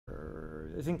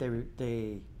I think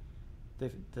the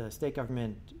state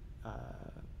government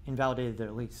invalidated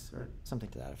their lease or something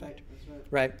to that effect. Right, that's right.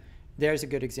 Right. There's a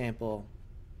good example.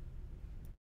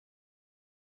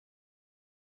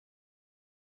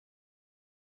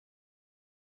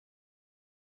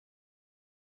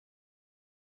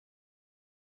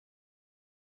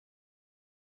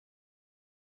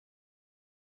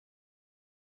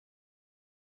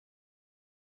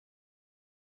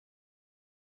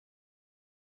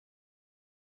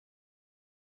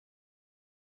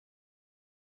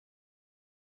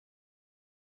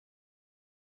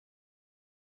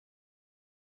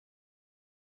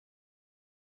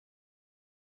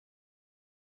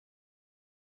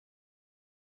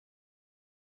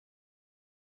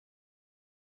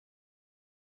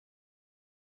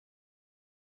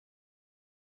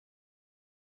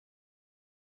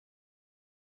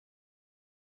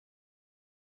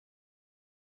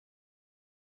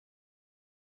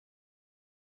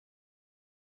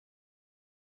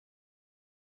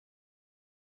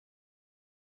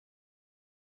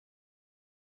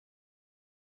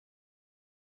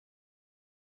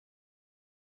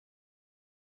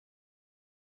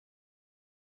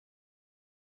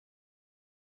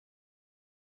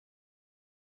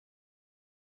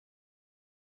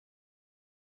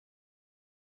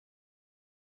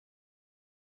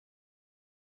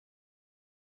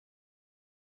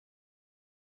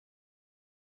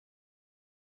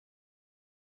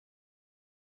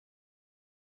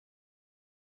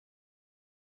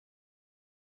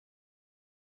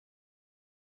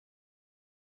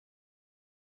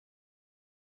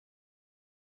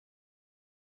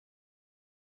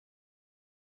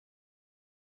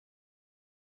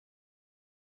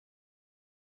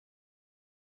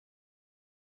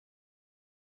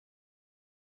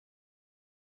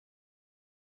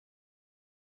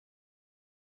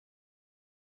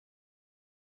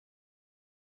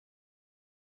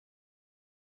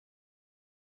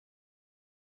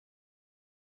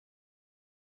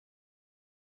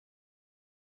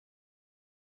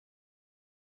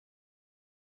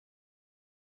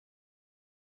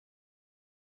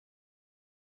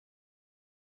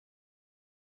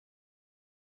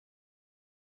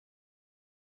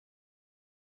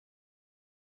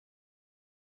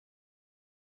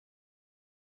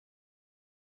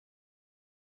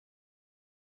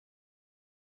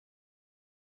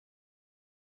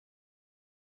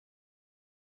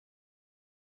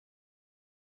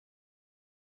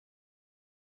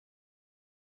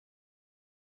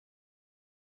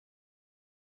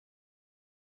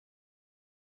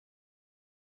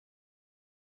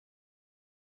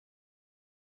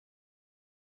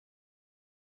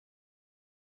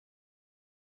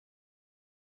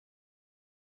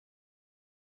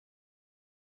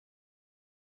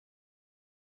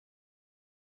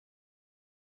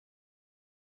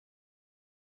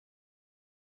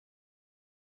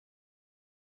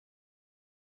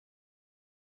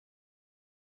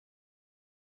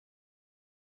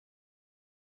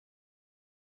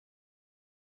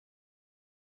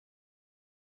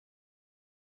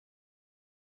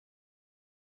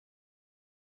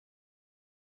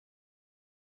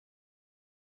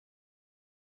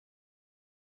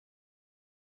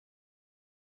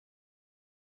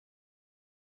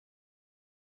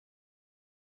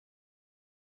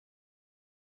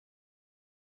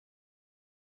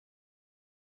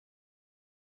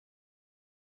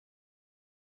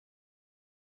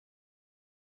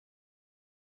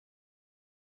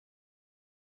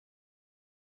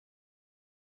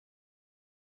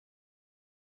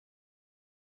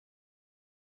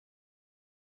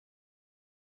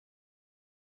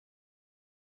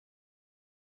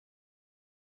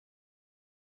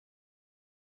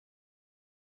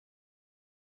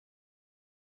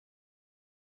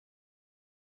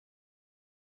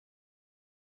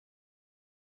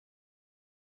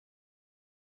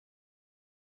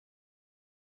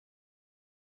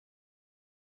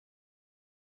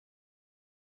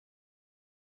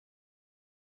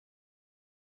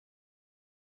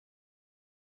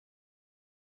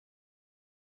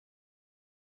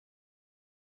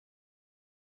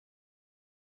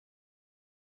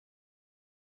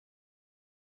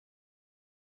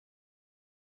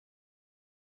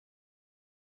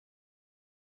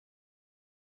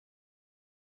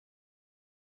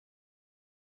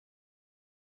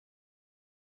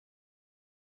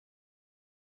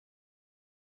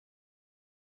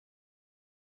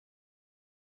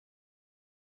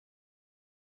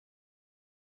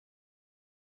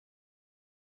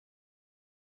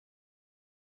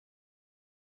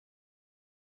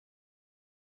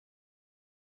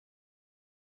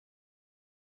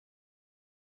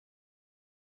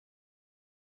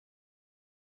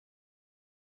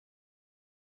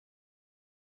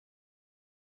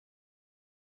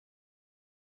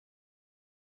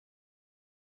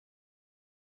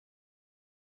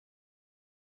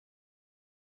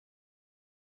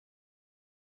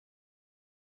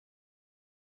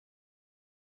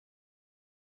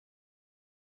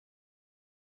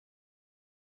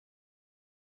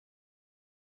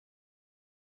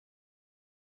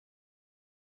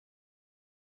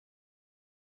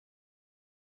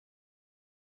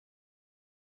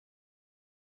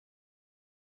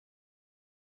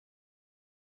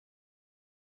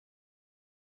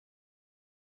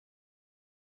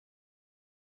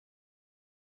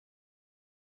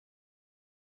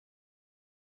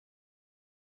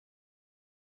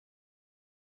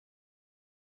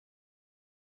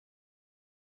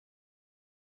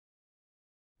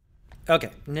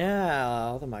 Okay,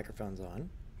 now the microphone's on.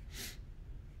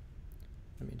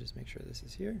 Let me just make sure this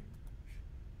is here.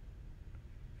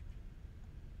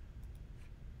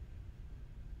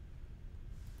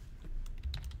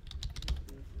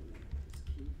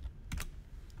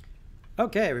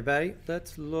 Okay, everybody,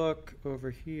 let's look over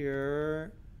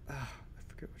here. Oh, I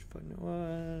forget which button it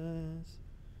was.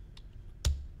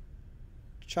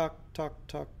 Talk. Let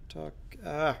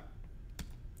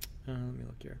me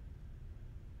look here.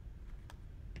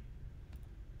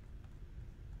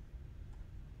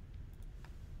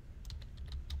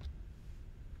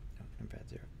 Oh, pad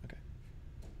 0. Okay.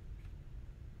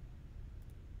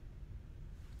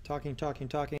 Talking.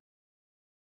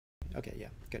 Okay, yeah,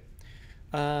 good.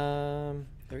 There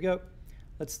we go.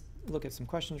 Let's look at some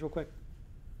questions real quick.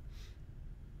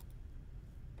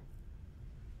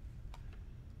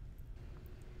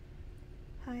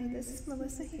 Hi, this is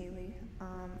Melissa Haley.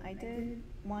 I did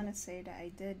want to say that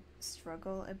I did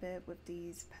struggle a bit with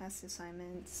these past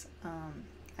assignments.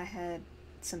 I had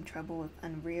some trouble with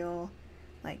Unreal,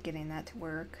 like getting that to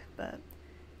work, but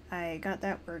I got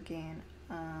that working.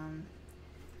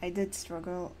 I did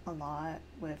struggle a lot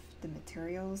with the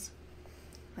materials,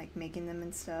 like making them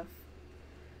and stuff.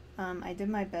 I did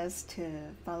my best to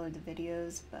follow the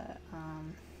videos, but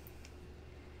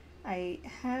I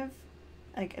have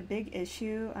like a big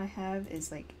issue I have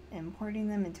is like importing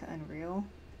them into Unreal.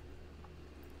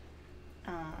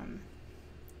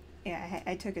 Yeah,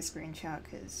 I took a screenshot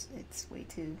because it's way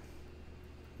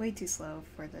too slow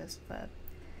for this, but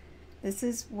this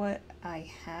is what I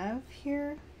have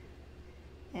here,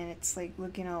 and it's like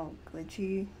looking all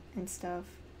glitchy and stuff.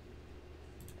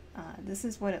 This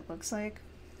is what it looks like,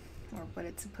 or what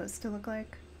it's supposed to look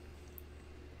like.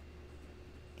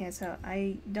 Yeah, so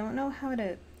I don't know how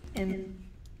to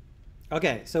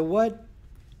Okay, so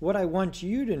what I want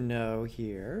you to know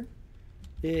here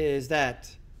is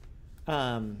that,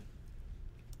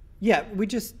 yeah,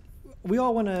 we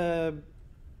all want to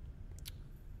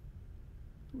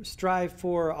strive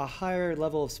for a higher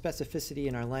level of specificity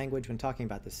in our language when talking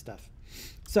about this stuff.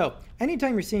 So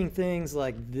anytime you're seeing things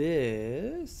like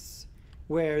this,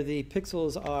 where the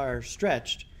pixels are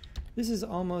stretched, this is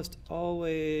almost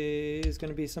always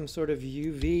going to be some sort of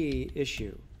UV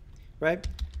issue, right?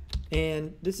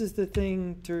 And this is the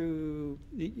thing through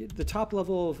the top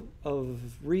level of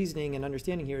reasoning and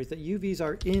understanding here is that UVs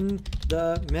are in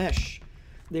the mesh.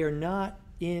 They are not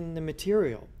in the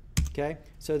material, okay?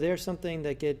 So there's something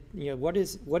that what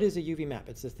is a UV map?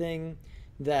 It's the thing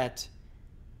that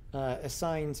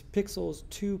assigns pixels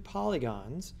to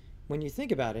polygons. When you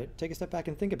think about it, take a step back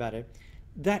and think about it,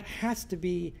 that has to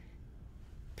be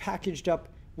packaged up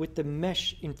with the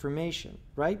mesh information,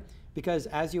 right? Because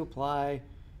as you apply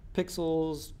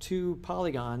pixels to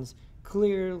polygons,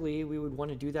 clearly we would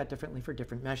want to do that differently for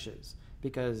different meshes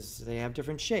because they have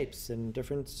different shapes and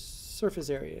different surface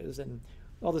areas and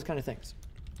all those kind of things,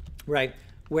 right?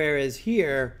 Whereas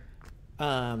here,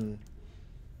 so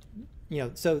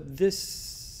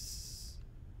this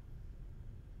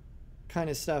kind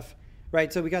of stuff,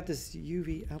 right? So we got this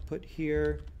UV output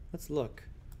here. Let's look.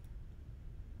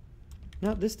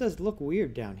 Now this does look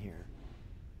weird down here.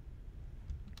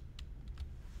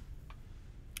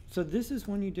 So this is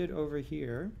one you did over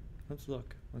here. Let's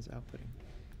look. What's outputting?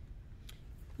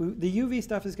 The UV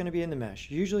stuff is going to be in the mesh.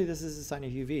 Usually this is a sign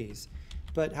of UVs.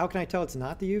 But how can I tell it's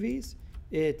not the UVs?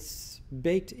 It's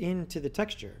baked into the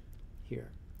texture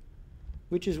here,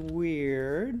 which is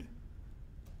weird.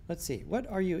 Let's see. What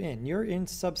are you in? You're in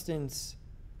Substance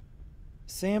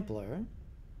Sampler.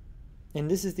 And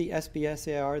this is the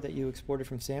SBSAR that you exported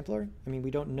from Sampler. I mean,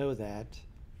 we don't know that.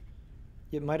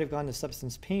 It might have gone to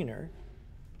Substance Painter,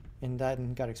 and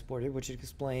that got exported, which would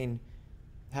explain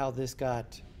how this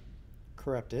got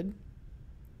corrupted.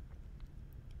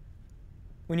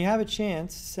 When you have a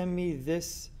chance, send me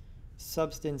this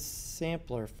Substance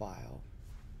Sampler file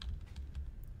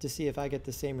to see if I get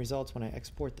the same results when I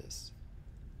export this.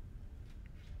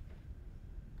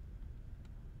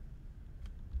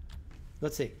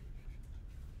 Let's see.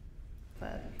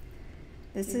 But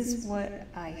this is what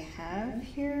I have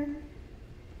here,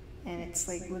 and it's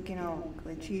like looking all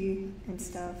glitchy and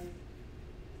stuff.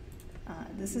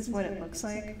 This is what it looks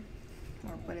like,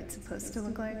 or what it's supposed to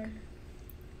look like.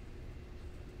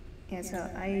 Yeah, so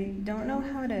I don't know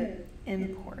how to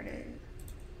import it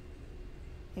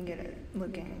and get it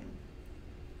looking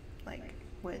like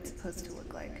what it's supposed to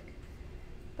look like.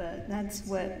 But that's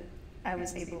what I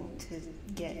was able to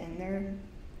get in there.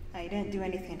 I didn't do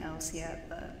anything else yet,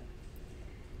 but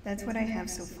that's what I have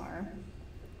so far.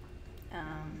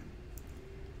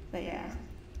 But yeah,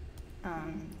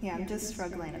 I'm just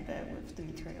struggling a bit with the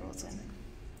materials and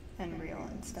Unreal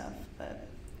and stuff, but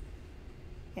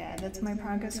yeah, that's my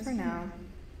progress for now.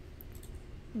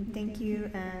 Thank you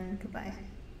and goodbye.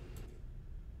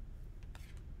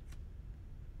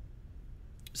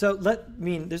 So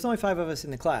there's only 5 of us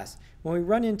in the class. When we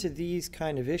run into these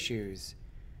kind of issues,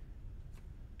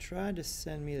 try to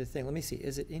send me the thing. Let me see,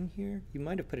 is it in here? You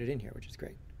might have put it in here, which is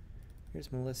great.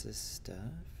 Here's Melissa's stuff.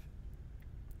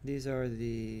 These are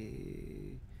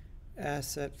the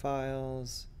asset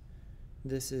files.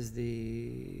 This is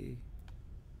the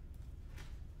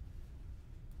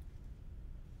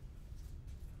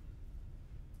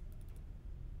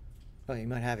oh, you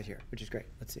might have it here, which is great.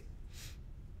 Let's see.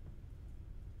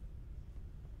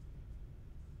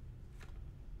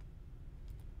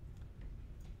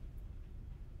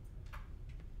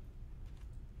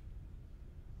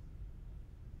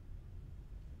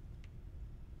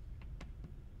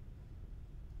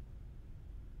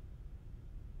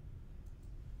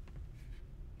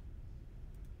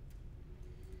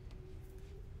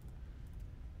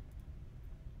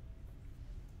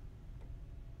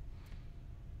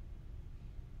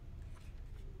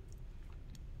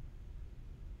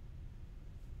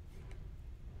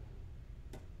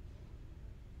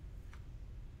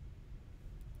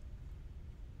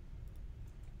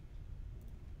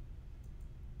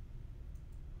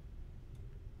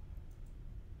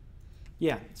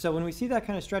 Yeah, so when we see that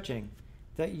kind of stretching,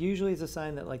 that usually is a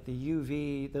sign that like the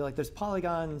UV, there's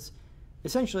polygons.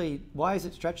 Essentially, why is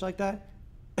it stretched like that?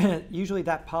 Usually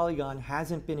that polygon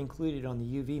hasn't been included on the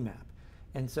UV map.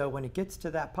 And so when it gets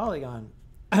to that polygon,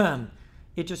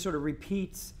 it just sort of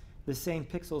repeats the same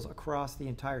pixels across the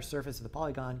entire surface of the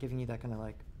polygon, giving you that kind of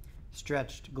like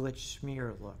stretched glitch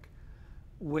smear look.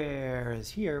 Whereas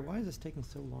here, why is this taking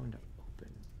so long to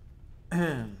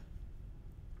open?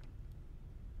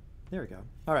 There we go.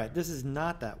 All right, this is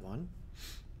not that one.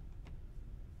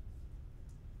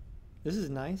 This is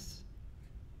nice.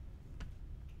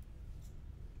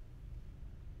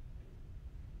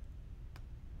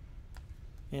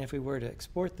 And if we were to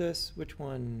export this, which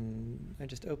one? I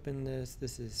just opened this.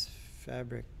 This is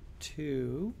Fabric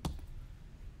 2.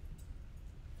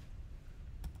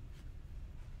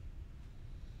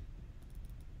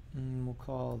 And we'll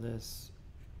call this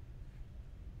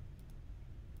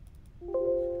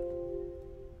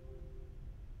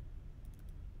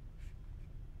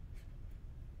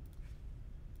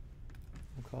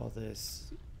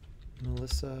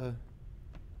Melissa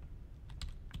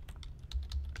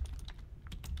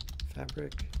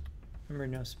Fabric. Remember,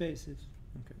 no spaces.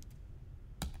 Okay.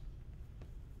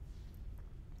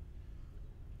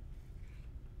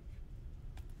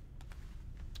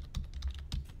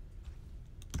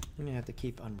 I'm gonna have to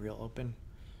keep Unreal open.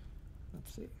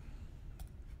 Let's see.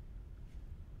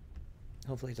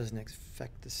 Hopefully it doesn't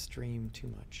affect the stream too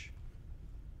much.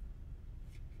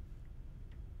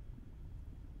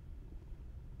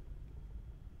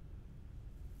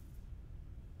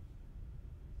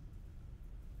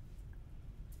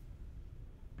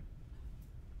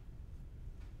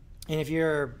 And if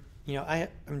you're,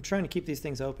 I'm trying to keep these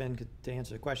things open to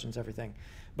answer the questions, everything.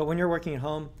 But when you're working at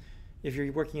home, if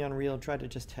you're working on Unreal, try to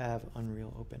just have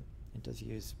Unreal open. It does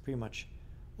use pretty much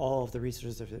all of the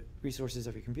resources of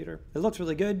your computer. It looks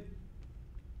really good.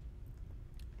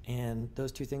 And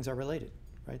those two things are related,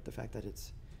 right? The fact that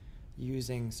it's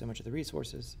using so much of the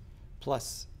resources,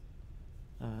 plus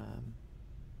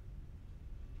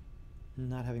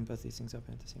not having both these things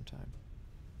open at the same time.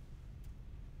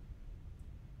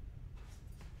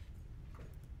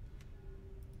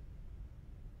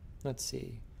 Let's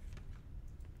see.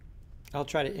 I'll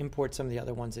try to import some of the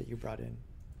other ones that you brought in.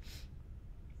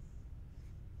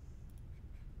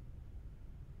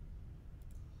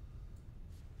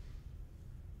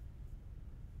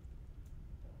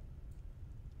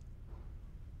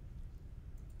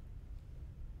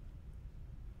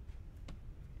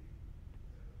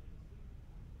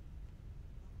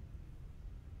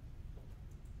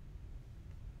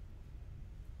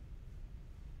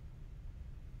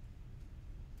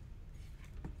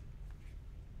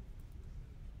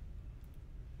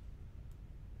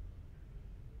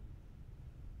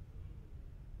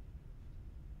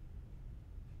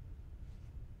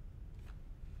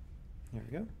 There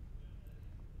we go. All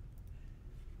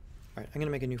right, I'm going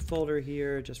to make a new folder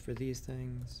here just for these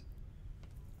things.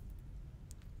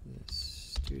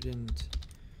 Student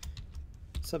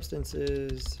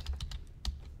substances.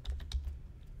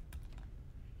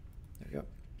 There we go.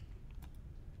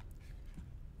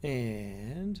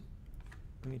 And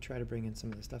let me try to bring in some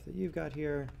of the stuff that you've got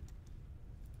here.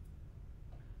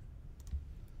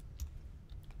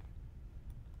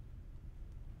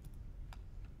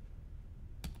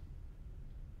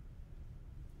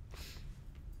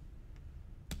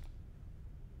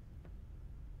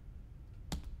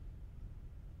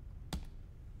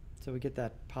 So we get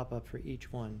that pop-up for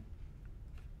each one.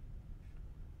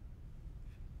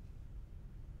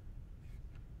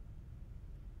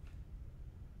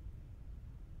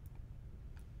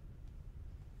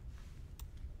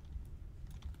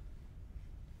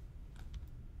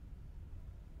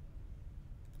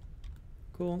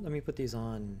 Cool. Let me put these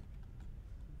on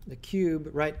the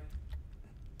cube, right?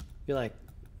 You're like,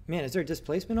 man, is there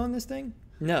displacement on this thing?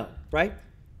 No, right?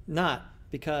 Not,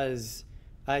 because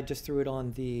I just threw it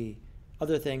on the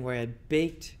other thing where I had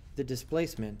baked the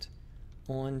displacement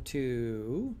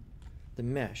onto the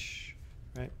mesh,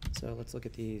 right? So let's look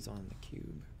at these on the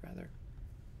cube, rather.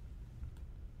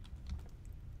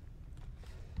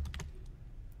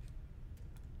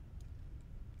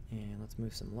 And let's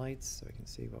move some lights so we can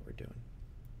see what we're doing.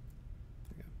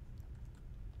 There we go.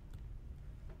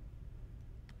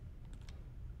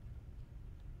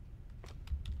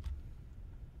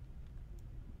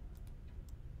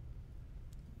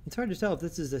 It's hard to tell if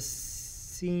this is a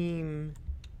seam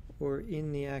or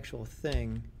in the actual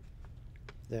thing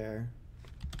there.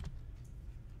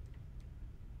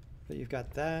 But you've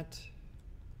got that.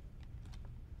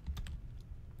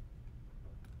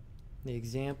 The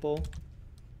example.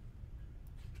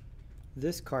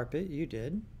 This carpet you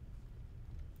did.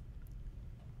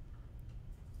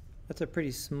 That's a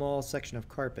pretty small section of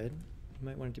carpet. You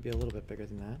might want it to be a little bit bigger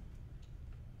than that.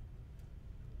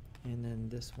 And then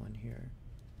this one here.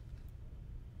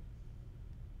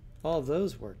 All of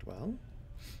those worked well.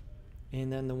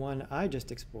 And then the one I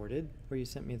just exported, where you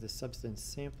sent me the substance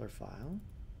sampler file,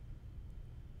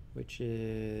 which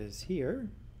is here.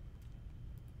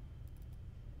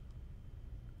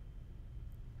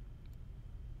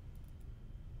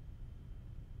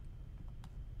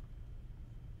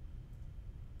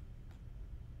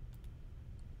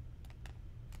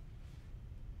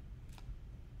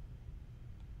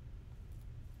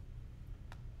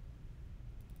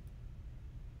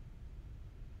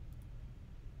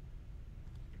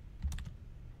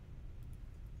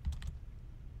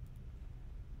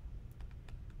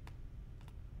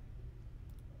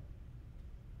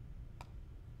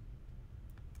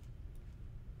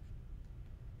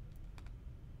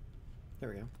 There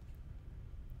we go.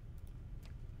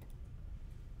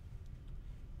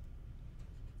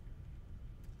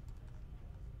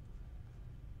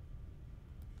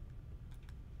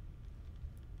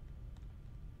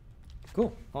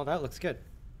 Cool. Oh, that looks good.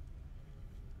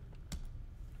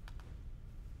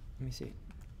 Let me see.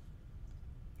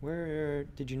 Where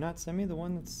did you not send me the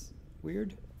one that's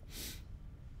weird?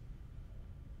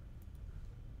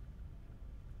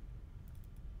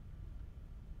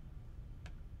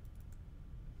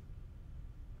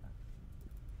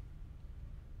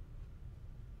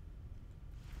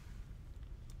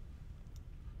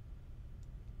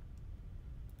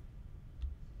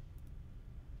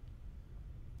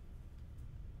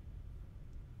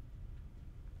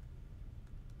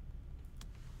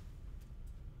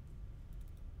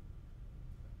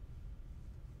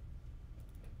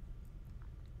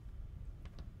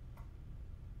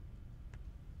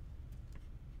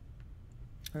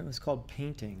 It was called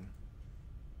painting.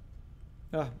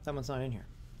 Oh, that one's not in here.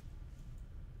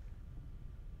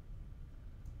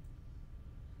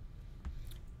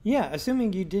 Yeah,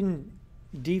 assuming you didn't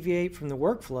deviate from the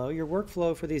workflow, your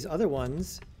workflow for these other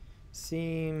ones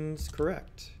seems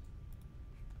correct.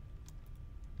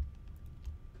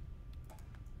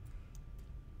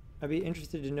 I'd be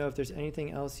interested to know if there's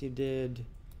anything else you did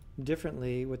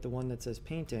differently with the one that says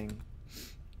painting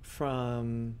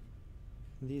from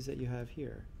these that you have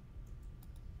here.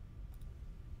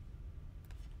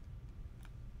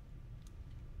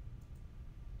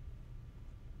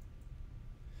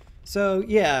 So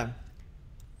yeah,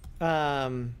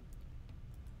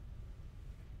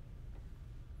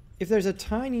 if there's a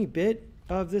tiny bit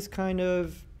of this kind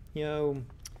of, you know,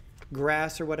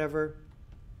 grass or whatever,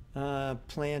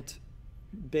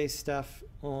 plant-based stuff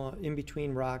in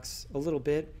between rocks, a little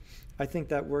bit, I think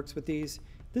that works with these.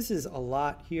 This is a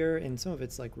lot here, and some of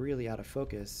it's like really out of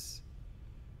focus.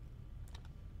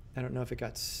 I don't know if it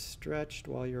got stretched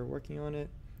while you were working on it.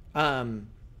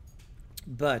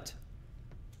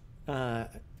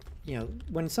 You know,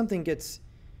 when something gets,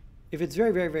 if it's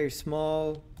very, very, very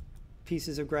small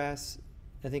pieces of grass,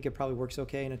 I think it probably works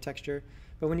okay in a texture.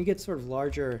 But when you get sort of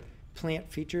larger plant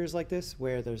features like this,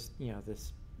 where there's, you know,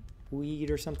 this weed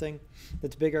or something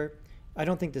that's bigger, I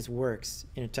don't think this works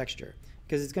in a texture,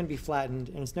 because it's going to be flattened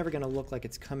and it's never going to look like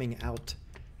it's coming out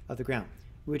of the ground.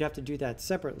 We'd have to do that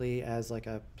separately as like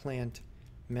a plant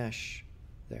mesh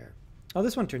there. Oh,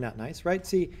 this one turned out nice, right?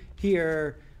 See,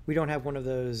 here we don't have one of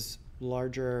those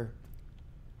larger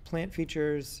plant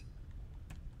features.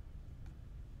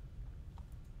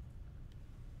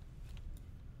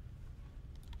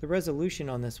 the resolution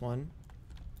on this one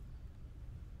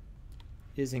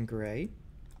isn't great.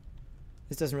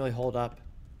 This doesn't really hold up.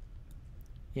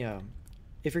 You know,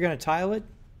 if you're going to tile it,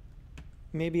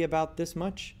 maybe about this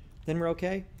much, then we're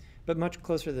okay. But much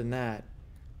closer than that,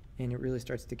 and it really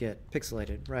starts to get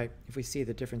pixelated, right? If we see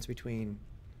the difference between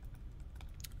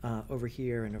over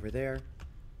here and over there.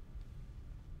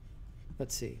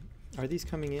 Let's see. Are these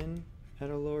coming in at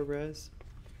a lower res?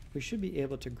 We should be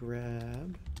able to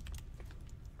grab.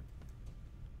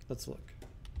 Let's look.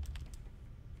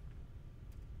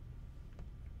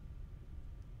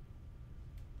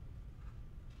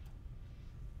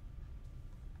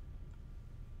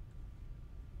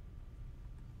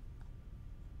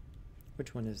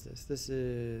 Which one is this? This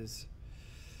is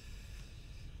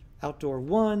outdoor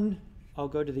 1. I'll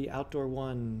go to the outdoor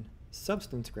 1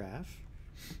 substance graph.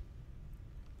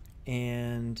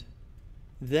 And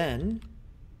then,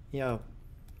 you know,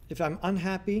 if I'm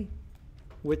unhappy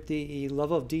with the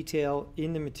level of detail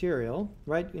in the material,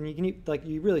 right? And you can, like,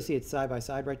 you really see it side by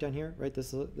side right down here, right?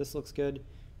 This looks good.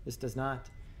 This does not,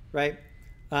 right?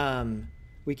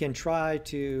 We can try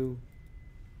to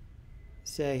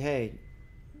say, hey,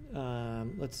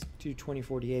 let's do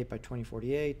 2048 by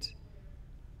 2048.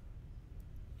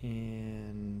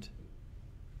 And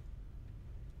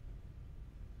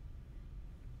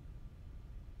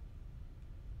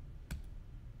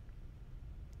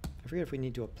I forget if we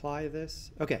need to apply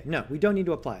this. Okay, no, we don't need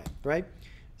to apply it, right?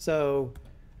 So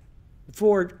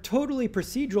for totally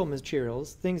procedural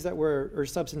materials, things that were, or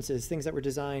substances, things that were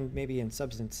designed maybe in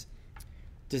Substance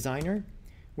Designer,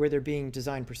 where they're being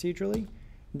designed procedurally,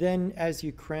 then as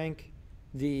you crank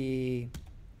the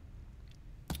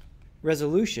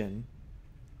resolution,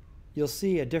 you'll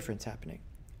see a difference happening.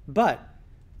 But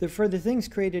for the things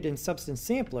created in Substance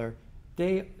Sampler,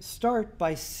 they start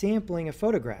by sampling a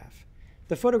photograph.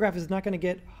 The photograph is not going to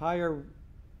get higher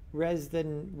res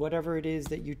than whatever it is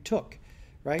that you took,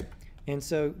 right? And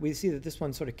so we see that this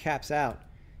one sort of caps out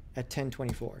at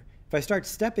 1024. If I start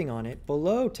stepping on it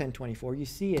below 1024, you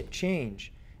see it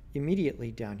change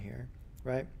immediately down here,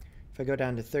 right? If I go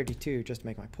down to 32, just to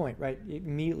make my point, right, it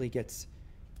immediately gets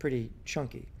pretty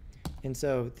chunky. And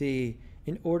so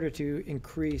in order to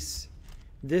increase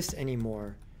this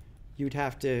anymore, you'd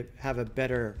have to have a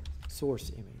better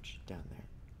source image down there.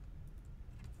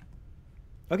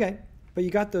 Okay, but you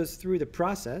got those through the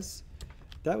process.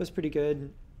 That was pretty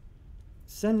good.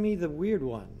 Send me the weird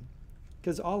one,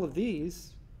 because all of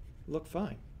these look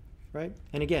fine, right?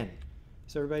 And again,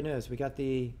 so everybody knows, we got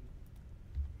the,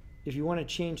 if you want to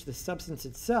change the substance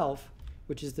itself,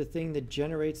 which is the thing that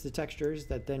generates the textures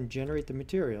that then generate the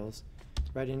materials,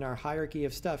 right, in our hierarchy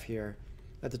of stuff here,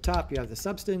 at the top you have the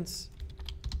substance.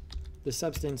 The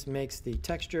substance makes the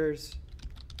textures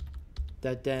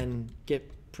that then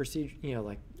get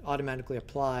like automatically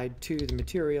applied to the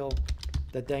material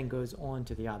that then goes on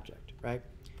to the object, right?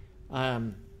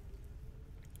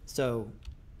 So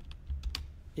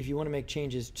if you want to make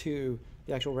changes to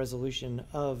the actual resolution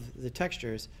of the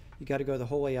textures, you got to go the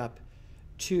whole way up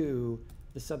to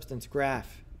the substance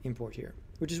graph import here,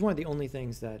 which is one of the only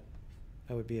things that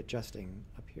I would be adjusting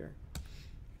up here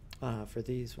for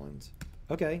these ones.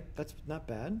 Okay, that's not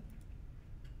bad.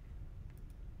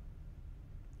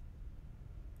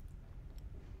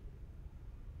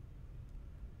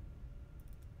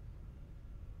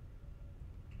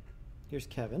 Here's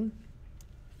Kevin.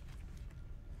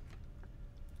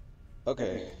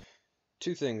 Okay,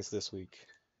 two things this week.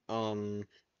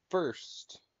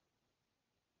 First,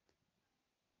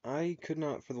 I could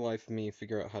not for the life of me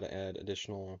figure out how to add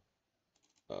additional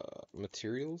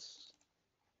materials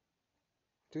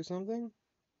to something.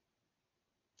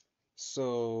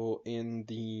 So in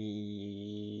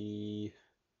the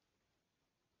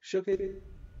showcase.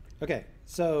 Okay,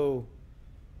 so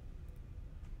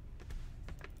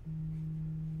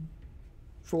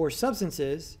for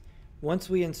substances, once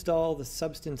we install the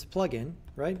substance plugin,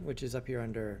 right, which is up here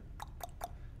under,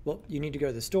 well, you need to go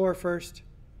to the store first.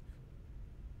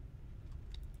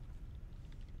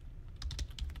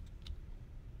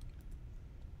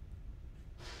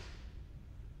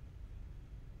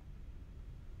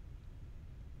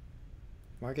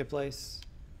 Marketplace.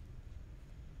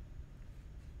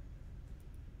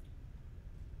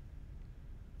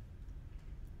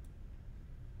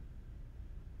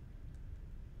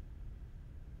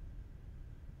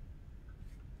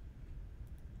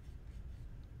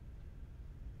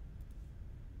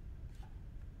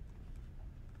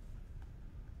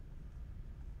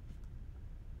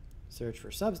 Search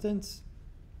for substance.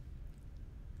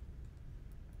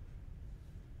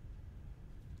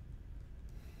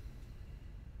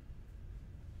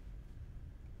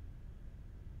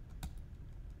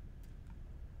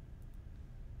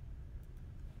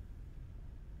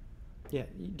 Yeah,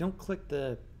 you don't click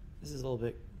the, this is a little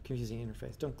bit confusing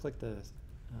interface. Don't click the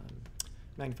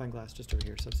magnifying glass just over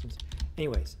here, substance.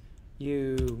 Anyways,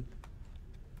 those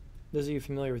of you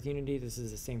familiar with Unity, this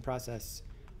is the same process.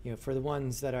 You know, for the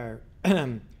ones that are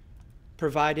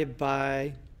provided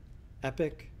by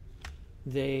Epic,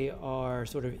 they are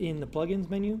sort of in the plugins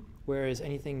menu, whereas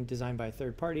anything designed by a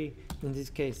third party, in this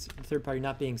case, the third party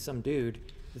not being some dude,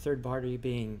 the third party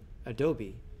being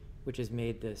Adobe, which has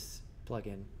made this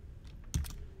plugin,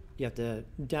 you have to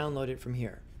download it from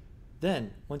here.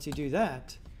 Then, once you do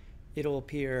that, it'll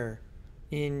appear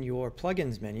in your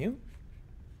plugins menu.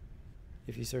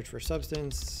 If you search for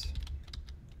Substance,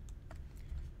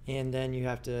 and then you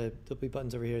have to, there'll be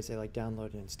buttons over here that say like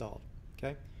download and installed,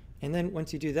 okay? And then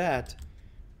once you do that,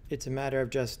 it's a matter of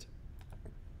just,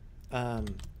 you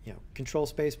know, control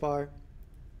spacebar,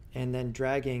 and then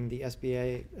dragging the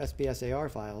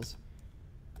SBSAR files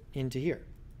into here.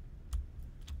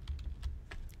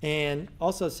 And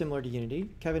also similar to Unity,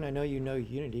 Kevin, I know you know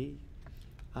Unity.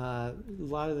 A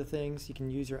lot of the things, you can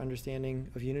use your understanding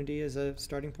of Unity as a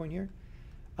starting point here.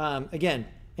 Again,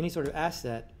 any sort of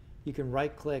asset, you can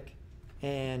right-click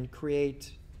and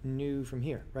create new from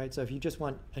here, right? So if you just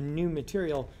want a new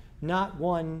material, not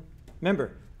one,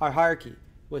 remember, our hierarchy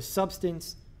was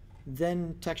substance,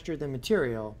 then texture, then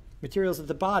material. Material's at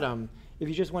the bottom. If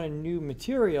you just want a new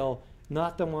material,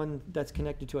 not the one that's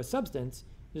connected to a substance,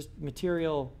 just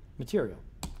material, material.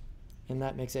 And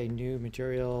that makes a new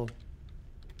material.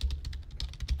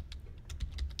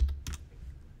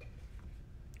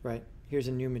 Right, here's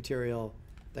a new material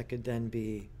that could then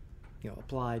be, you know,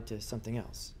 applied to something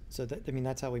else. So that, I mean,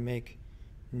 that's how we make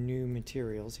new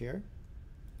materials here.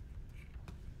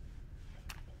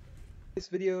 This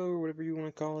video, or whatever you want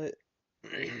to call it,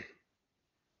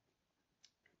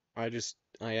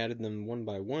 I added them one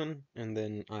by one, and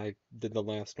then I did the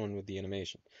last one with the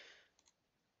animation.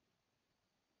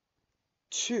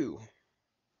 2.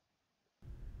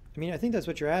 I mean, I think that's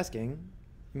what you're asking.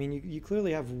 I mean, you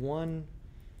clearly have one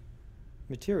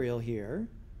material here.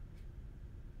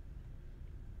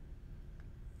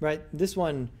 Right, this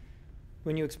one,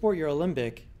 when you export your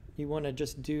Alembic, you want to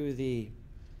just do the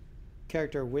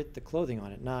character with the clothing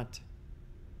on it, not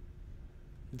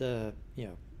the, you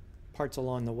know, parts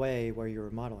along the way where you're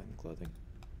modeling the clothing.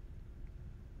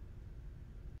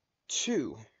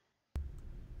 2.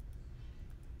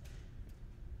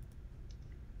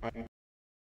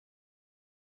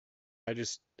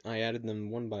 I added them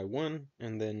one by one,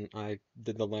 and then I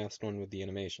did the last one with the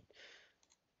animation.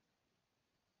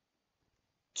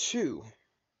 2.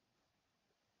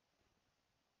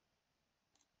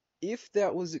 If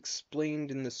that was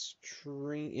explained in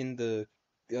the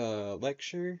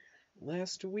lecture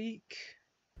last week,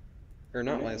 or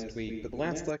not last week, but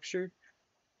last lecture,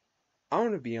 I'm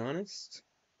gonna be honest,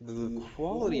 the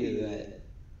quality of that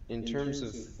in terms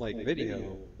of like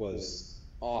video was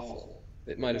awful.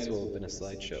 It might as well have been a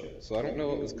slideshow. So I don't know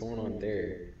what was going on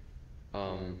there.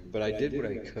 But I did what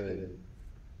I could.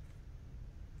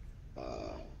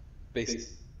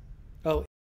 Based. Oh.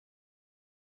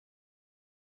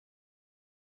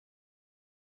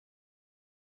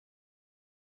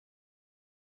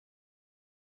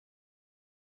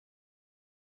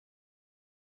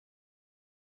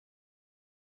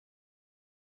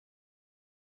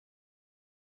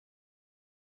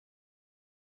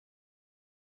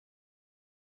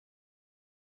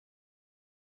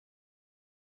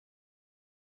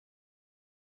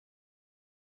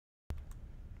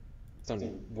 On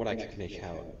what I could make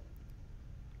out.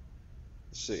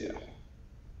 So yeah.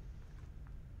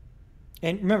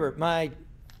 And remember,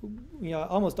 you know, I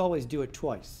almost always do it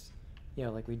twice. You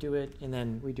know, like we do it and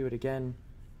then we do it again.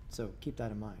 So keep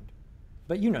that in mind.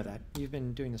 But you know that. You've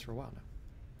been doing this for a while now.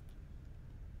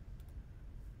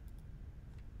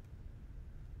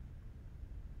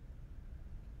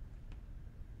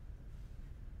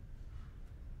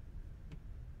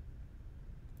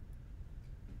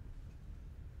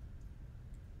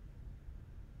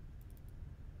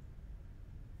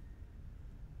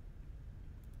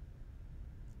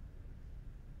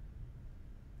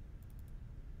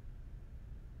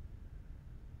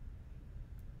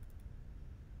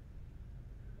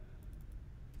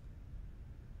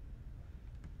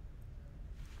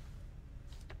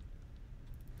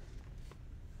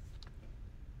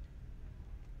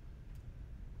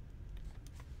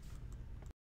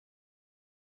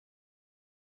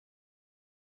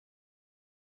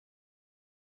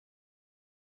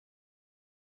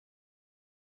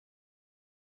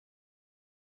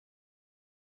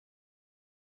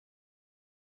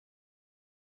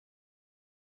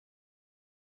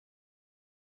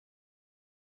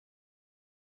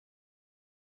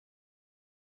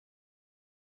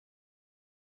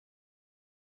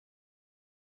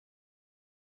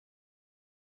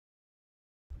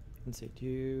 Let's see, do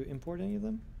you import any of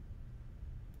them?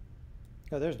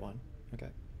 Oh, there's one. Okay.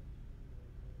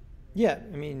 Yeah,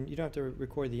 I mean, you don't have to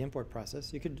record the import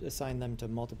process. You could assign them to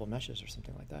multiple meshes or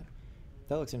something like that.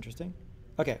 That looks interesting.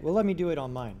 Okay, well, let me do it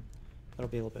on mine. That'll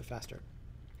be a little bit faster.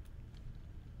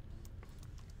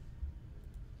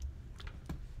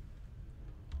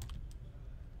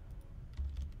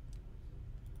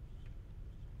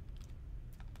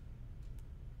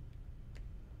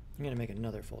 I'm going to make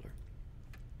another folder.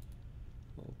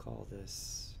 We'll call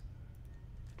this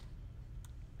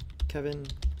Kevin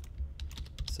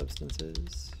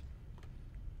Substances.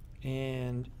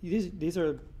 And these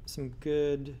are some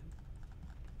good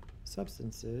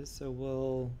substances, so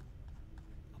I'll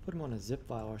put them on a zip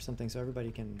file or something so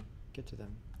everybody can get to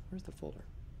them. Where's the folder?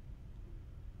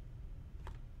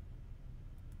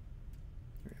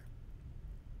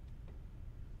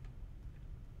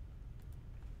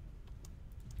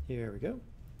 Here we go.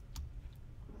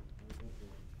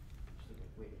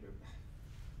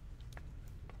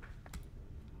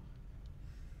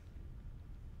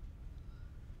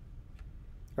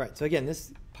 All right, so again,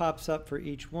 this pops up for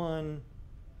each one.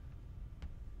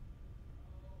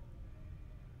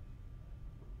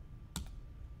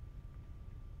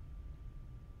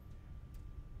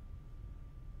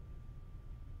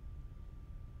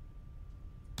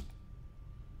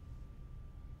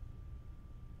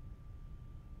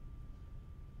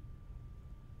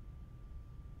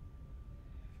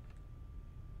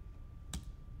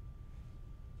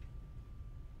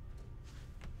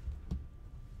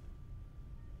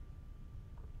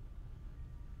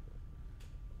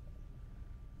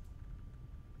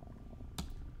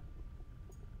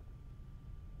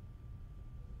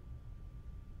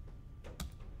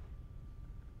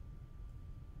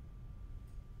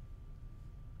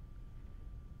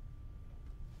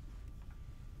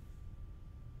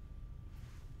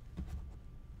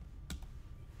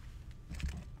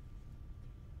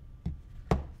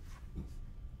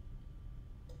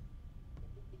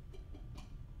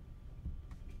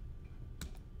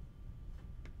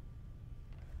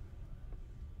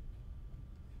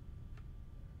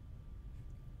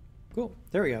 Cool,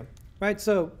 there we go. Right,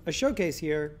 so a showcase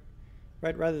here,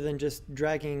 right, rather than just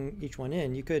dragging each one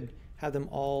in, you could have them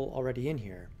all already in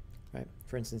here, right?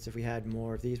 For instance, if we had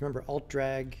more of these, remember alt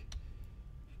drag,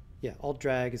 yeah, alt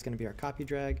drag is going to be our copy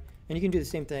drag. And you can do the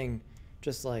same thing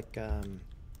just like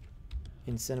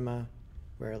in Cinema,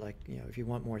 where like, you know, if you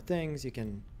want more things, you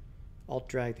can alt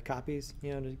drag the copies,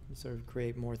 you know, to sort of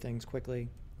create more things quickly,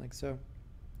 like so.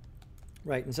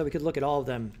 Right, and so we could look at all of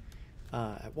them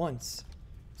at once,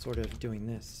 sort of doing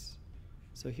this.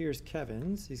 So here's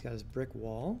Kevin's. He's got his brick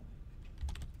wall.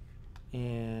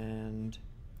 And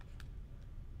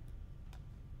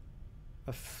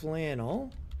a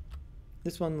flannel.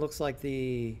 This one looks like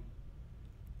the,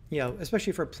 you know,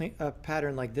 especially for a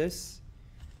pattern like this,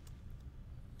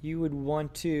 you would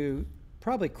want to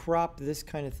probably crop this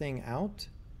kind of thing out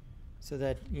so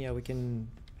that, you know, we can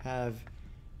have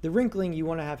the wrinkling you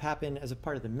want to have happen as a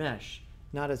part of the mesh,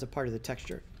 not as a part of the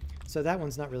texture. So that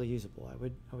one's not really usable.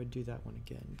 I would do that one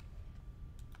again.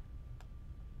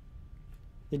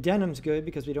 The denim's good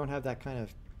because we don't have that kind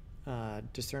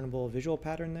of discernible visual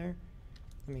pattern there.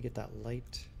 Let me get that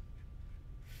light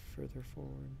further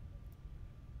forward.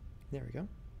 There we go.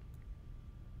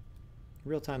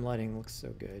 Real-time lighting looks so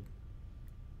good.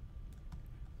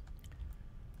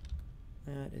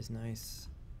 That is nice.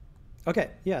 Okay,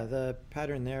 yeah, the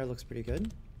pattern there looks pretty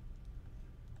good.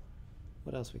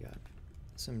 What else we got?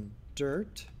 Some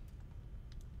dirt.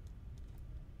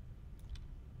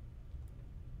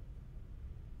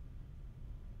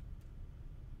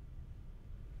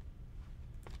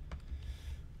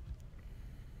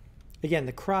 Again,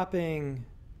 the cropping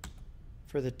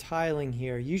for the tiling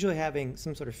here, usually having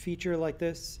some sort of feature like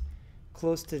this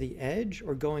close to the edge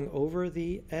or going over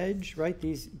the edge, right?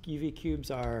 These UV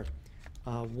cubes are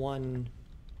one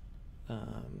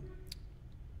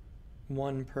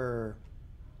per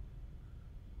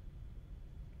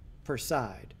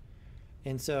side.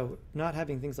 And so not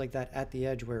having things like that at the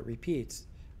edge where it repeats,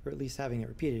 or at least having it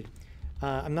repeated.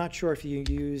 I'm not sure if you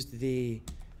used the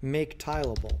make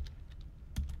tileable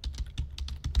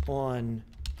on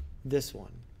this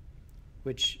one,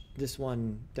 which this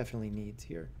one definitely needs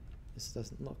here. This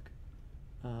doesn't look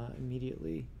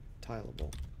immediately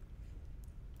tileable.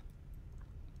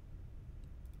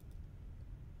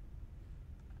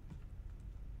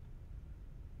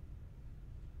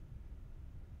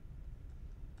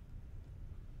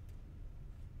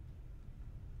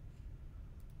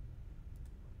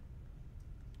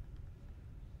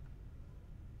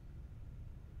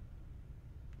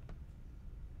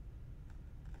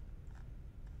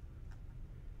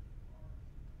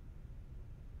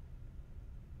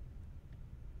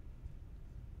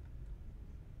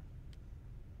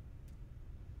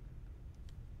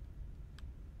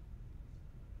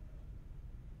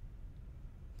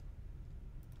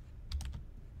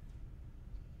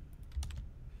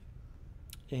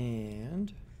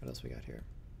 And what else we got here?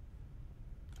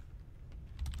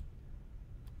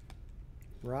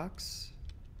 Rocks.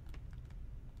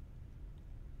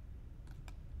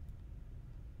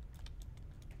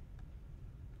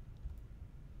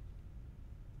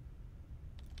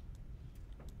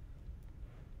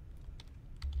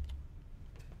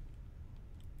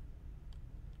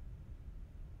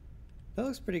 That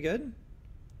looks pretty good.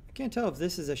 I can't tell if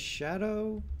this is a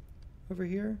shadow over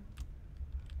here.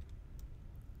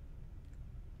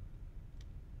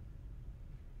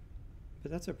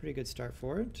 But that's a pretty good start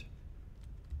for it.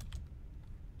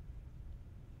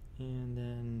 And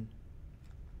then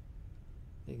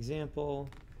the example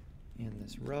and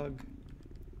this rug.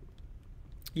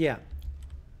 Yeah.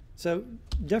 So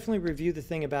definitely review the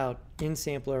thing about in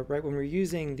sampler, right? When we're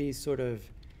using these sort of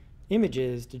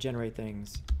images to generate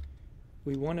things,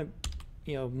 we want to,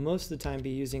 you know, most of the time be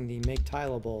using the make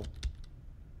tileable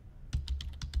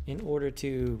in order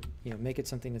to, you know, make it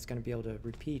something that's going to be able to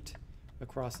repeat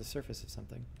across the surface of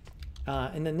something.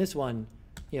 And then this one,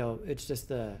 you know, it's just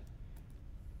the,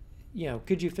 you know,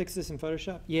 could you fix this in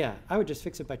Photoshop? Yeah, I would just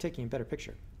fix it by taking a better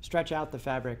picture. Stretch out the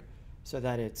fabric so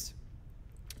that it's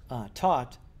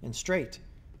taut and straight,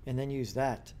 and then use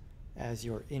that as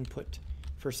your input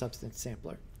for Substance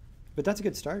Sampler. But that's a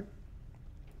good start.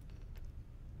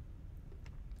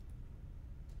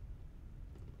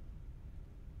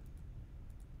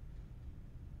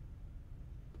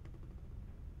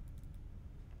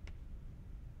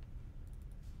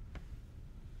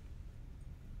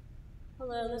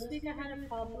 Hello, this week I had a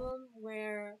problem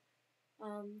where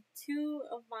two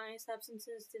of my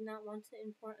substances did not want to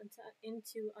import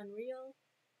into Unreal.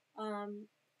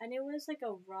 And it was like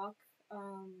a rock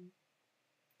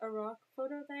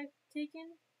photo that I've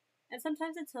taken. And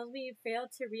sometimes it tells me it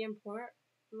failed to re-import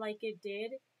like it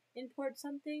did import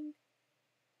something.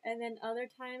 And then other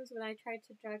times when I tried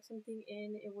to drag something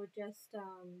in, it would just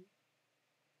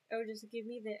give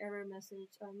me the error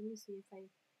message. Let me see if I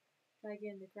drag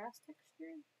in the grass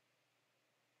texture.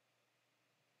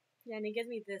 Yeah, and it gives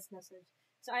me this message.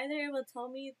 So either it will tell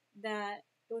me that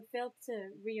it would fail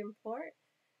to re-import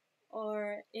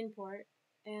or import,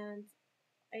 and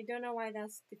I don't know why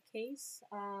that's the case.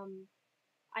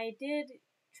 I did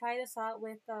try this out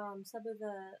with some of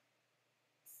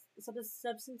the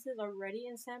substances already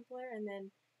in Sampler and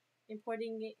then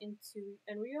importing it into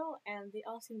Unreal, and they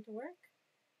all seem to work.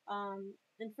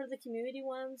 And for the community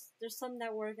ones, there's some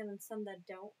that work and then some that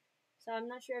don't. So I'm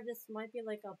not sure if this might be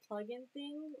like a plugin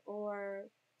thing or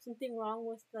something wrong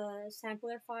with the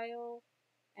sampler file.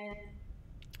 And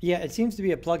Yeah, it seems to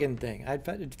be a plugin thing. I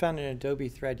found an Adobe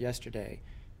thread yesterday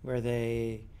where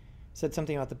they said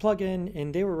something about the plugin,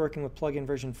 and they were working with plugin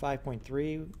version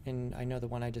 5.3, and I know the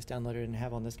one I just downloaded and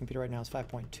have on this computer right now is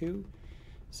 5.2.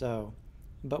 So,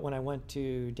 but when I went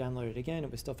to download it again, it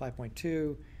was still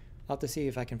 5.2. I'll have to see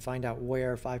if I can find out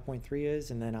where 5.3 is,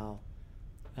 and then I'll,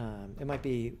 it might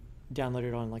be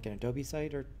downloaded on like an Adobe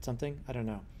site or something. I don't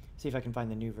know. See if I can find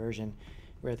the new version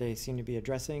where they seem to be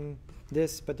addressing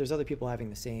this, but there's other people having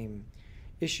the same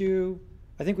issue.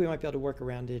 I think we might be able to work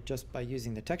around it just by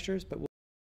using the textures, but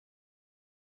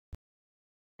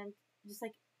and just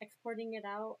like exporting it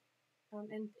out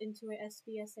into a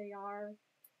SBSAR,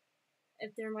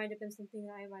 if there might have been something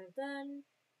that I might have done.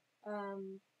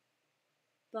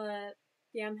 But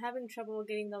yeah, I'm having trouble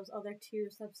getting those other two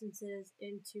substances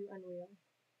into Unreal.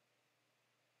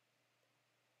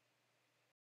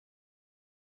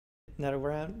 that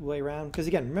way around, because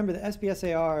again, remember the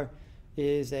SBSAR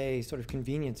is a sort of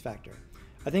convenience factor.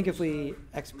 I think if we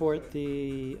export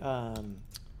the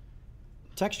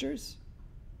textures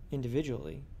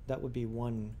individually, that would be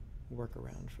one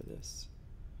workaround for this.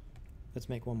 Let's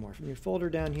make one more. From your folder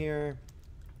down here,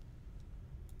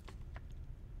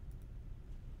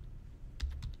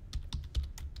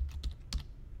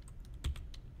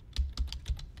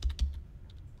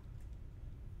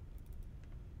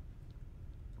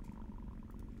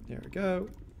 there we go.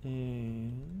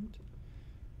 And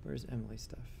where's Emily's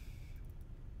stuff?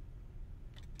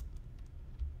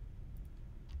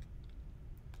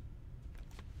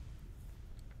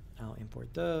 I'll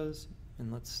import those,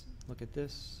 and let's look at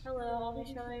this. Hello, I'll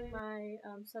be showing my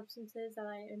substances that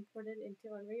I imported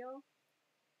into Unreal.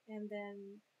 And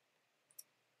then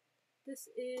this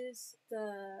is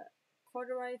the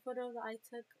corduroy photo that I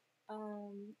took,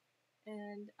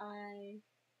 and I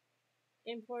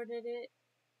imported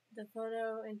the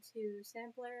photo into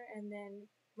Sampler and then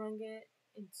rung it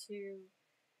into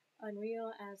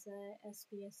Unreal as a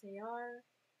SBSAR.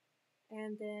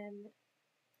 And then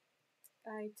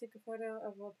I took a photo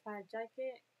of a plaid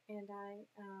jacket and I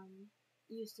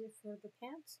used it for the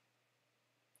pants.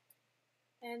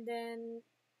 And then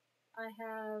I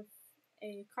have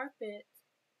a carpet,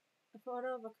 a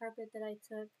photo of a carpet that I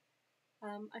took.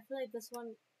 I feel like this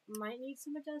one might need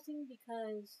some adjusting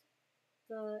because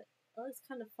it's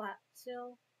kind of flat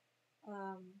still,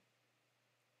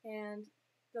 and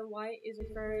the white is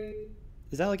very.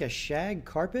 Is that like a shag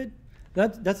carpet?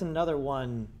 That's another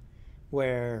one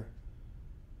where,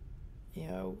 you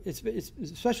know, it's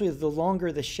especially the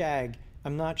longer the shag,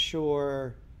 I'm not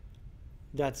sure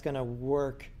that's going to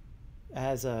work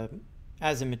as a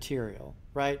material,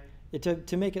 right?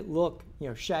 To make it look, you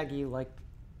know, shaggy, like,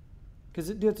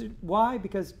 why?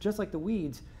 Because just like the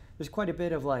weeds, there's quite a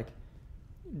bit of like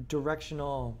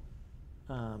directional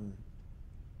kind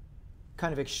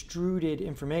of extruded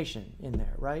information in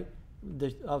there, right?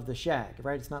 Of the shag,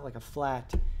 right? It's not like a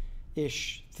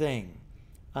flat-ish thing.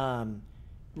 And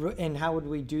how would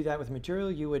we do that with material?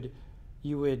 You would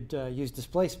use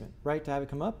displacement, right, to have it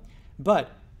come up.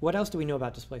 But what else do we know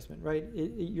about displacement, right?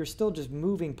 You're still just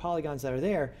moving polygons that are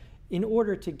there. In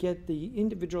order to get the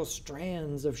individual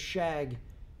strands of shag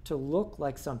to look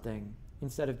like something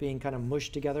instead of being kind of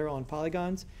mushed together on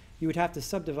polygons, you would have to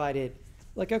subdivide it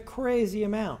like a crazy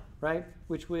amount, right?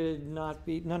 Which would not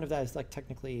be, none of that is like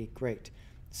technically great.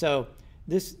 So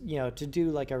this, you know, to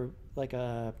do like a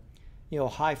you know,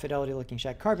 high fidelity looking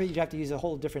shag carpet, you'd have to use a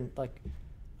whole different like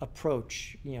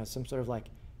approach, you know, some sort of like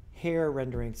hair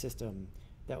rendering system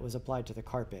that was applied to the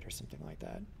carpet or something like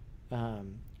that.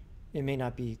 It may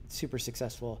not be super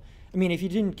successful. I mean, if you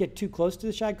didn't get too close to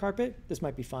the shag carpet, this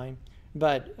might be fine.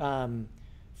 But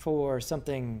for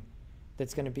something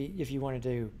that's going to be, if you wanted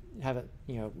to have it,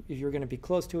 you know, if you're going to be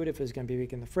close to it, if it was going to be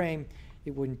weak in the frame,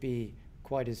 it wouldn't be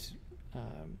quite as, it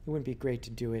wouldn't be great to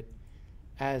do it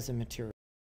as a material.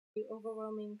 The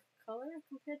overwhelming color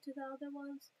compared to the other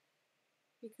ones,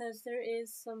 because there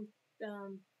is some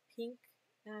pink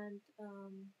and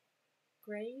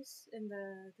grays in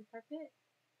the carpet.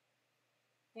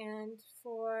 And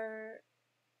for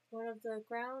one of the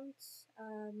ground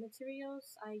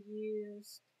materials, I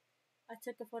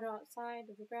took a photo outside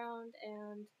of the ground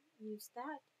and used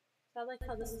that. So I like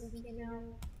how this one came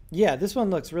out. Yeah, this one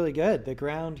looks really good. The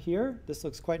ground here, this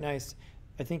looks quite nice.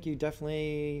 I think you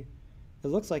definitely, it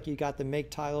looks like you got the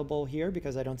make tileable here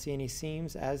because I don't see any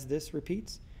seams as this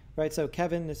repeats, right? So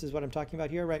Kevin, this is what I'm talking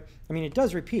about here, right? I mean, it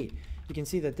does repeat. You can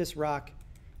see that this rock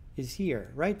is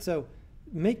here, right? So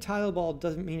make tileable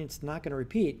doesn't mean it's not going to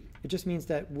repeat. It just means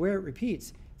that where it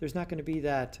repeats, there's not going to be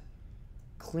that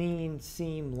clean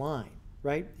seam line,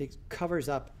 right? It covers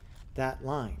up that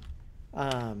line.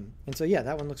 And so, yeah,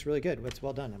 that one looks really good. It's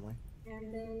well done, Emily.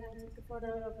 And then I took a photo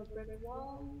of a brick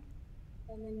wall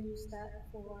and then used that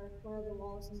for one of the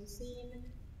walls in the scene.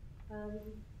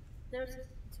 There's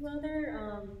two other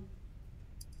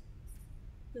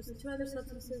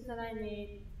substances that I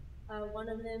made. One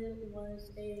of them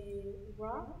was a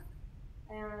rock,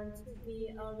 and the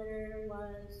other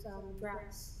was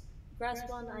grass. Grass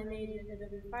one I made in a bit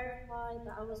of a firefly,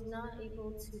 but I was not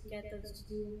able to get those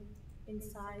two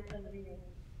inside Unreal.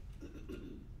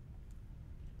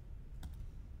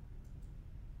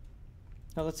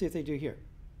 Now let's see if they do here.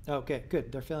 Okay,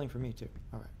 good. They're failing for me too.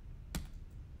 All right.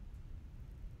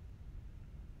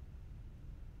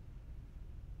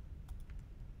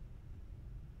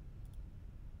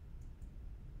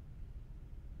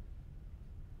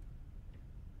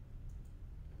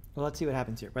 Well, let's see what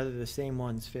happens here, whether the same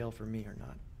ones fail for me or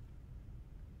not.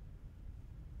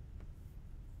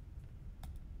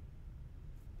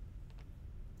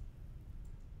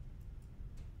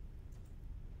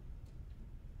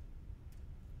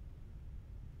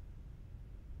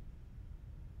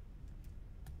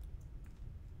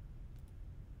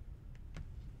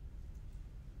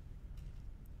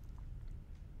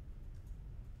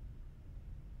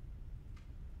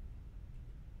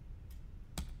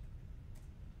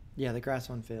 Yeah, the grass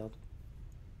one failed.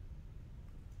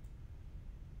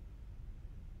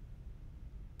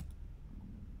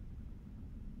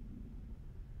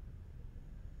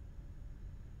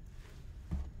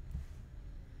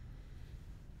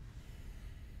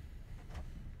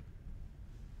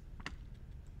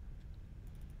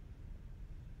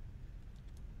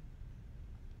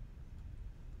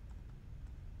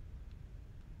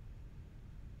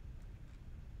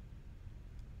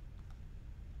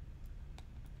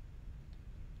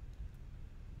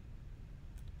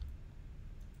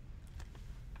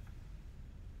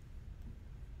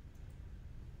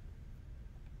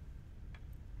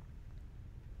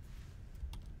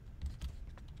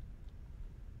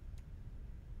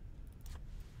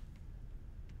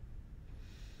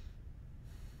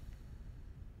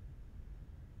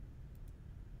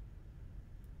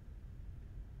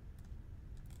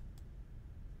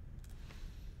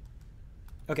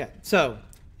 Okay, so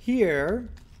here,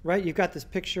 right, you've got this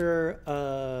picture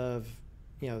of,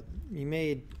 you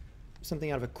made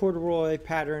something out of a corduroy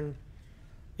pattern.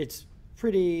 It's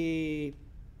pretty,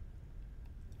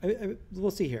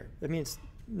 we'll see here. I mean, it's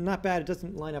not bad. It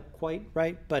doesn't line up quite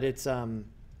right, but it's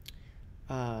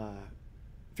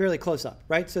fairly close up,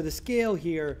 right? So the scale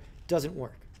here doesn't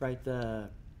work, right?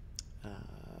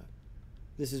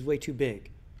 This is way too big,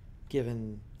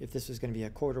 given if this was going to be a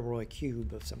corduroy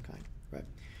cube of some kind, right?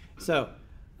 So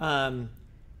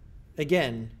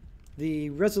again, the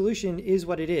resolution is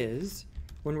what it is.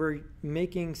 When we're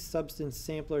making substance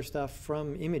sampler stuff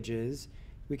from images,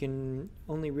 we can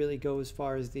only really go as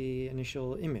far as the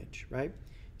initial image, right?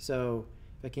 So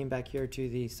if I came back here to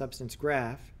the substance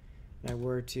graph and I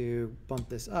were to bump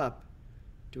this up,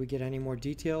 do we get any more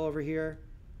detail over here?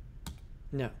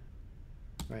 No,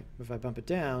 right? If I bump it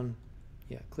down,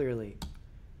 yeah, clearly,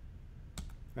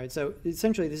 right? So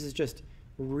essentially this is just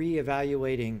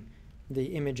re-evaluating the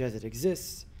image as it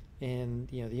exists, and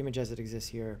the image as it exists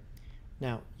here.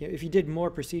 Now, if you did more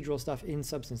procedural stuff in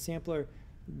Substance Sampler,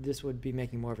 this would be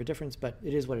making more of a difference, but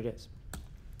it is what it is.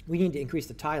 We need to increase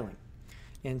the tiling,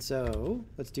 and so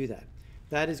let's do that.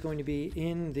 That is going to be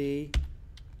in the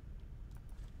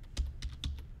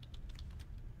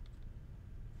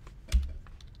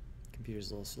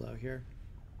computer's a little slow here.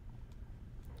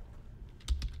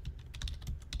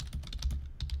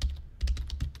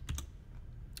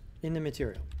 In the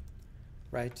material,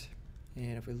 right?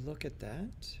 And if we look at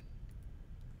that, is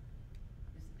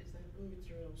that the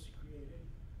material she created?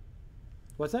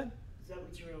 what's that? Is that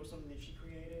material something that she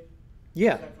created?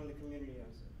 Yeah. Or is that from the community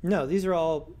also? No, these are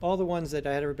all the ones that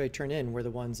I had everybody turn in were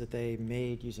the ones that they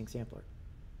made using Sampler.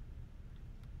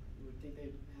 You would think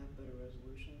they'd have better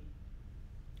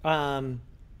resolution?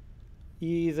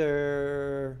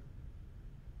 Either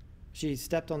she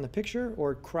stepped on the picture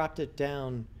or cropped it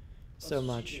down so she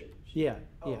much. did. Yeah,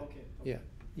 Oh, yeah, okay. yeah,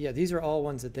 yeah. These are all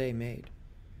ones that they made.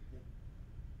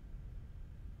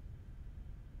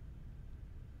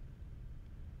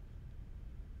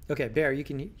 Okay, Bear, you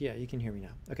can hear me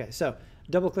now. Okay, so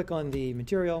double click on the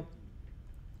material.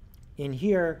 In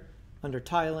here, under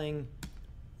tiling,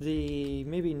 the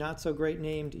maybe not so great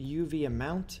named UV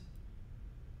amount,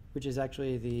 which is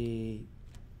actually the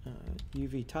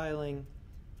UV tiling.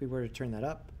 If we were to turn that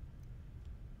up,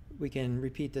 we can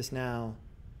repeat this now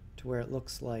to where it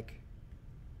looks like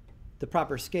the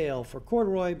proper scale for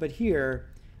corduroy, but here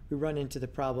we run into the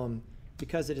problem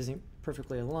because it isn't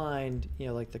perfectly aligned,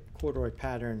 like the corduroy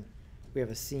pattern, we have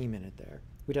a seam in it there.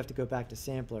 We'd have to go back to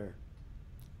Sampler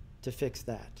to fix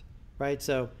that, right?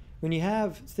 So when you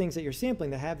have things that you're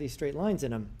sampling that have these straight lines in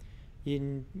them,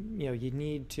 you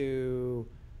need to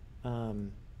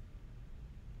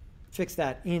fix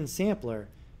that in Sampler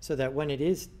so that when it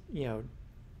is,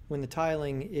 when the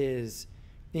tiling is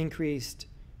increased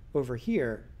over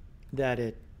here, that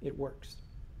it works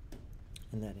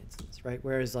in that instance, right?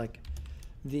 Whereas like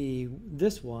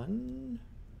this one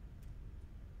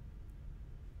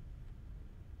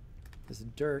is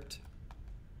dirt.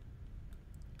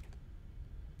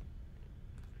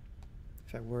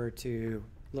 If I were to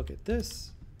look at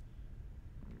this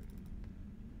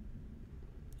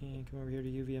and come over here to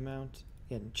UV amount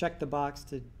and check the box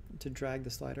to drag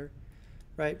the slider,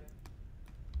 right?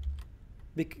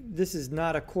 This is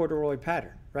not a corduroy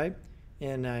pattern, right?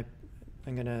 And I'm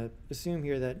going to assume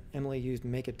here that Emily used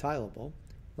make it tileable,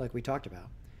 like we talked about.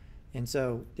 And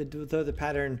so, though the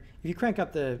pattern, if you crank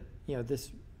up the,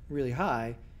 this really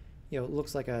high, it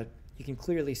looks like you can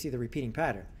clearly see the repeating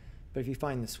pattern. But if you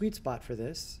find the sweet spot for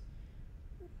this,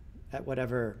 at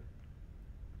whatever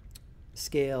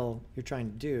scale you're trying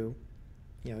to do,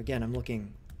 again, I'm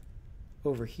looking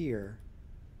over here,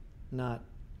 not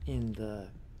in the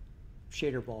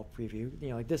shader ball preview.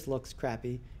 Like this looks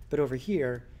crappy, but over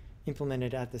here,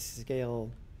 implemented at the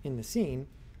scale in the scene,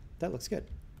 that looks good.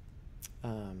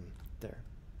 There.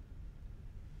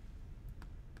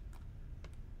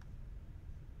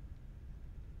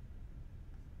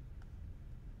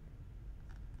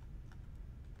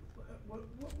 What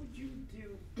would you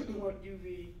do? What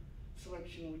UV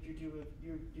selection would you do if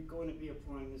you're going to be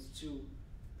applying this to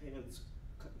pants,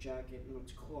 jacket,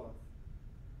 it's cloth?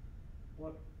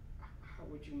 How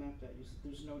would you map that?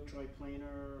 There's no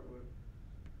triplanar or?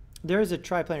 There is a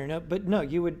triplanar, no, but no,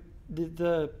 you would,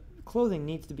 the clothing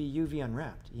needs to be UV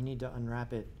unwrapped. You need to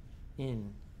unwrap it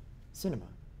in Cinema,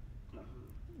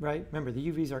 right? Remember,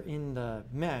 the UVs are in the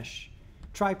mesh.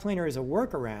 Triplanar is a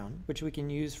workaround, which we can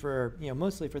use for,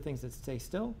 mostly for things that stay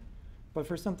still, but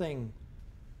for something,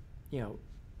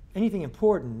 anything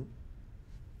important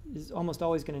is almost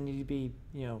always going to need to be,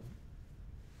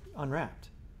 unwrapped,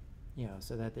 you know,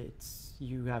 so that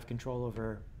you have control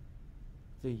over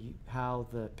how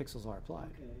the pixels are applied.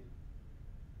 Okay.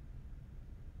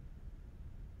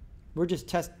 We're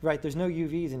just right, there's no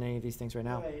UVs in any of these things right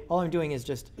now. Right. All I'm doing is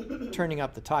just turning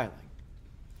up the tiling.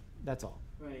 That's all.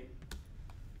 Right.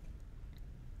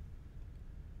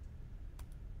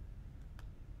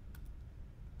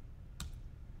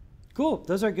 Cool,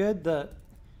 those are good.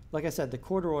 Like I said, the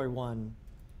corduroy one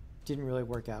didn't really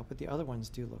work out, but the other ones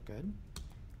do look good.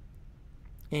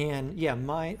 And yeah,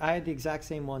 I had the exact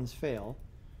same ones fail.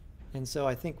 And so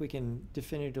I think we can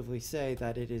definitively say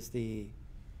that it is the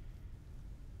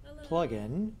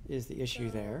plugin is the issue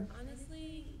there.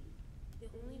 Honestly, the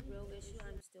only real issue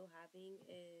I'm still having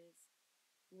is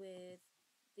with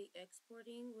the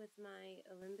exporting with my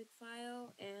Alembic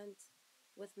file and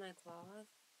with my cloth.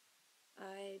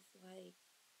 I've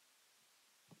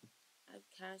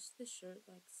cached the shirt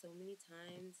like so many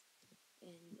times,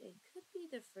 and it could be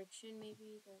the friction,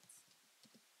 maybe that's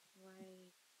why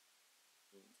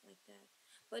it's like that.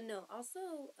 But no,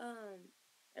 also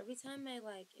every time I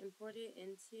like import it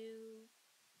into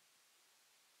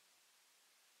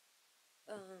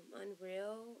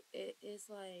Unreal, it is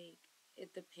like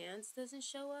the pants doesn't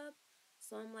show up.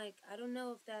 So I'm like, I don't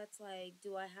know if that's like,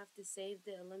 do I have to save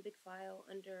the Alembic file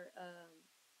under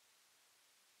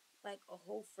like a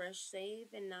whole fresh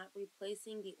save and not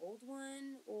replacing the old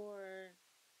one, or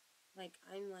like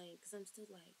I'm like, because I'm still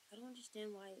like, I don't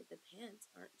understand why the pants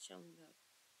aren't showing up.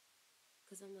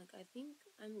 Because I'm like, I think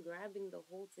I'm grabbing the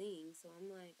whole thing, so I'm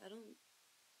like,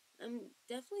 I'm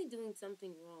definitely doing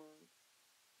something wrong.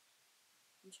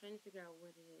 I'm trying to figure out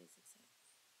what it is exactly.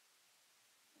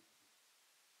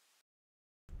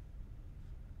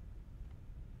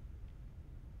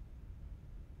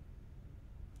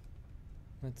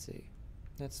 Let's see.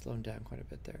 That's slowing down quite a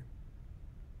bit there.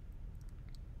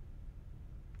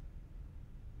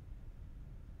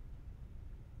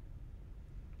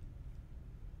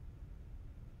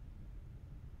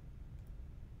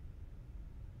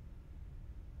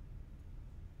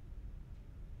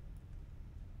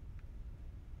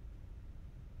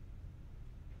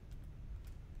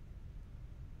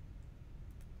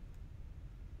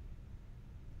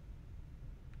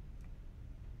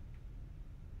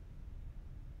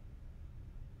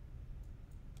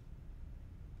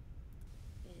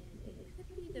 And it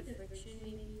could be the friction,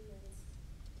 maybe that's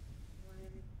why.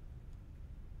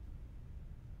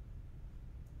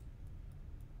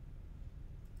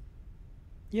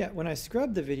 Yeah, when I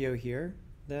scrub the video here,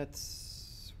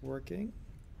 that's working.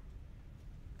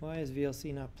 Why is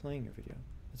VLC not playing your video?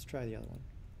 Let's try the other one.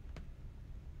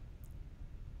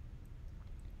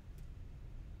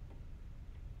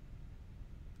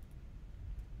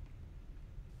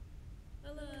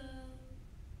 Hello.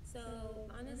 So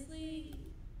honestly,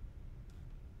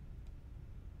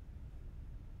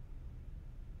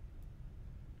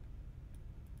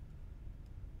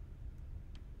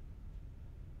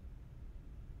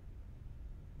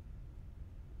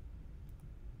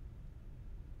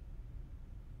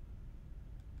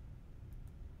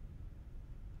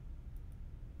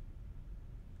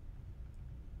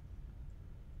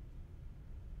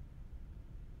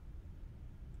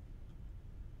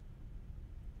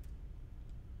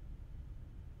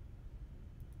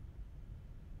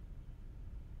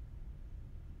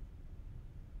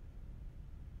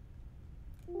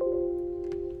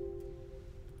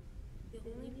 the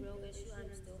only real issue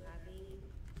I'm still having.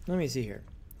 Let me see here.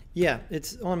 Yeah,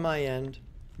 it's on my end.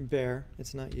 Bear,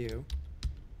 it's not you.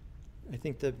 I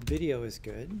think the video is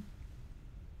good.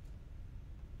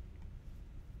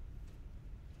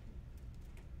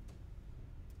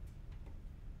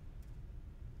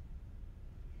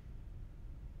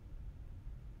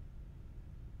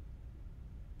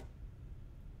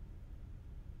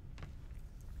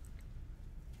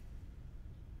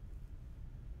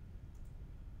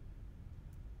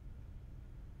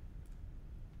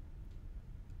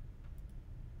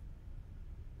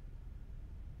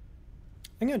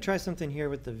 I'm going to try something here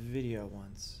with the video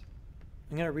once.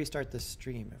 I'm going to restart the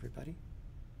stream, everybody.